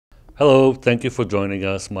Hello, thank you for joining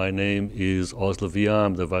us. My name is Alleviate.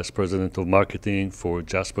 I'm the Vice President of Marketing for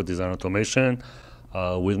Jasper Design Automation.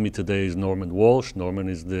 With me today is Norman Walsh. Norman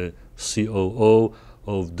is the COO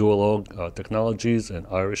of Duolog Technologies, an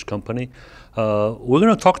Irish company. We're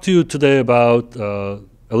going to talk to you today about a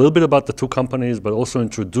little bit about the two companies, but also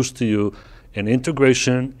introduce to you an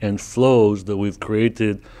integration and flows that we've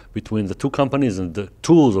created between the two companies and the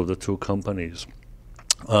tools of the two companies.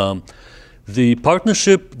 The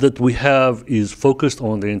partnership that we have is focused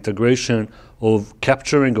on the integration of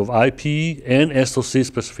capturing of IP and SoC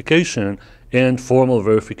specification and formal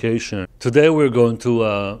verification. Today we're going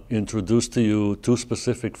to introduce to you two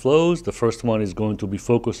specific flows. The first one is going to be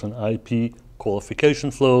focused on IP qualification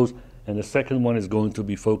flows, and the second one is going to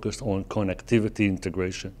be focused on connectivity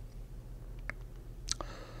integration.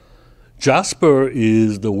 Jasper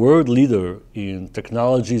is the world leader in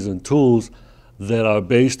technologies and tools that are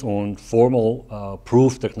based on formal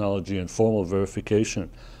proof technology and formal verification.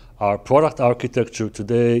 Our product architecture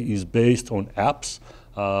today is based on apps.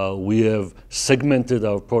 We have segmented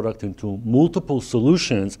our product into multiple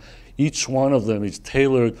solutions. Each one of them is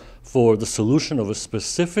tailored for the solution of a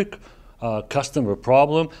specific customer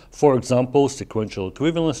problem. For example, sequential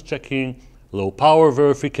equivalence checking, low power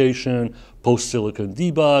verification, post-silicon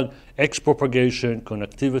debug, X-propagation,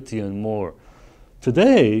 connectivity, and more.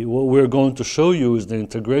 Today, what we're going to show you is the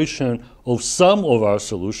integration of some of our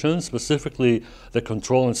solutions, specifically the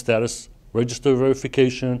control and status register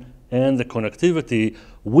verification and the connectivity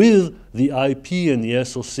with the IP and the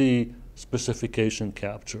SoC specification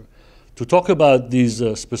capture. To talk about these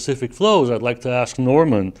specific flows, I'd like to ask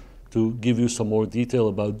Norman to give you some more detail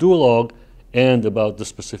about Duolog and about the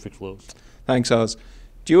specific flows. Thanks, Oz.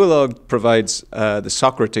 Duolog provides the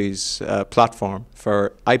Socrates platform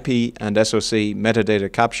for IP and SoC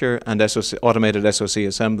metadata capture and automated SoC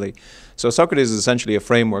assembly. So Socrates is essentially a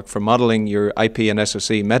framework for modeling your IP and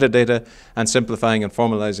SoC metadata and simplifying and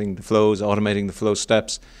formalizing the flows, automating the flow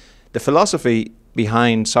steps. The philosophy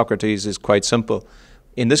behind Socrates is quite simple.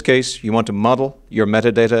 In this case, you want to model your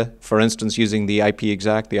metadata, for instance, using the IP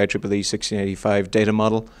exact, the IEEE 1685 data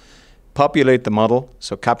model. Populate the model,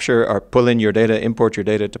 so capture or pull in your data, import your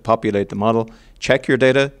data to populate the model, check your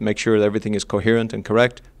data, make sure that everything is coherent and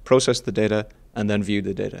correct, process the data, and then view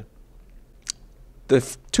the data.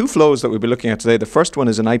 The two flows that we'll be looking at today, the first one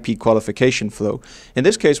is an IP qualification flow. In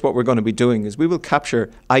this case, what we're going to be doing is we will capture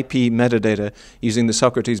IP metadata using the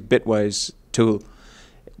Socrates Bitwise tool.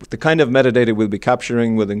 The kind of metadata we'll be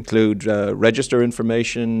capturing will include register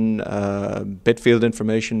information, bit field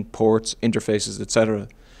information, ports, interfaces, etc.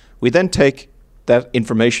 We then take that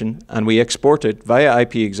information and we export it via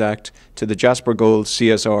IP exact to the Jasper Gold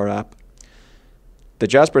CSR app. The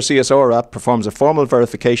Jasper CSR app performs a formal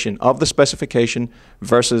verification of the specification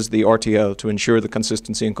versus the RTL to ensure the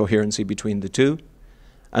consistency and coherency between the two.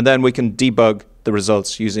 And then we can debug the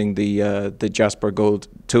results using the Jasper Gold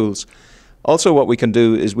tools. Also, what we can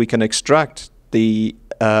do is we can extract the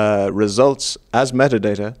results as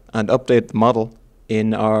metadata and update the model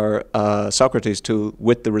in our Socrates tool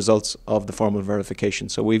with the results of the formal verification.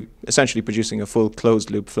 So we're essentially producing a full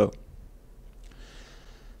closed loop flow.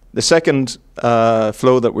 The second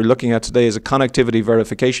flow that we're looking at today is a connectivity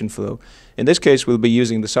verification flow. In this case, we'll be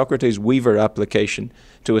using the Socrates Weaver application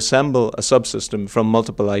to assemble a subsystem from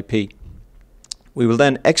multiple IP. We will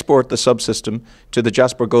then export the subsystem to the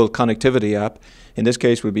Jasper Gold connectivity app. In this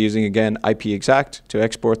case, we'll be using, again, IP exact to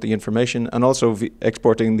export the information and also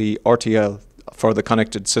exporting the RTL for the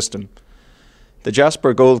connected system. The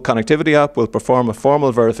Jasper Gold connectivity app will perform a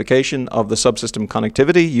formal verification of the subsystem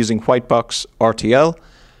connectivity using Whitebox RTL,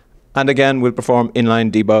 and again we'll perform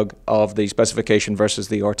inline debug of the specification versus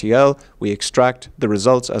the RTL. We extract the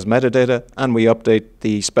results as metadata and we update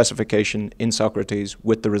the specification in Socrates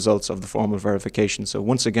with the results of the formal verification. So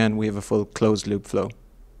once again we have a full closed loop flow.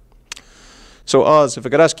 So Oz, if I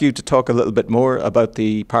could ask you to talk a little bit more about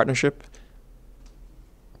the partnership.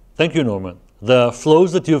 Thank you, Norman. The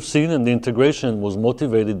flows that you've seen and the integration was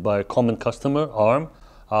motivated by a common customer, ARM.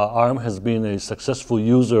 ARM has been a successful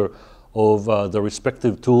user of the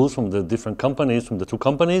respective tools from the different companies, from the two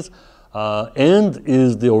companies, and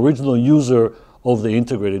is the original user of the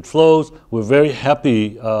integrated flows. We're very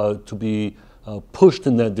happy to be pushed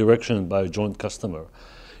in that direction by a joint customer.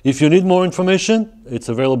 If you need more information, it's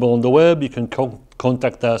available on the web. You can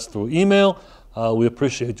contact us through email. We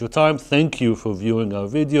appreciate your time. Thank you for viewing our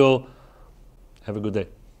video. Have a good day.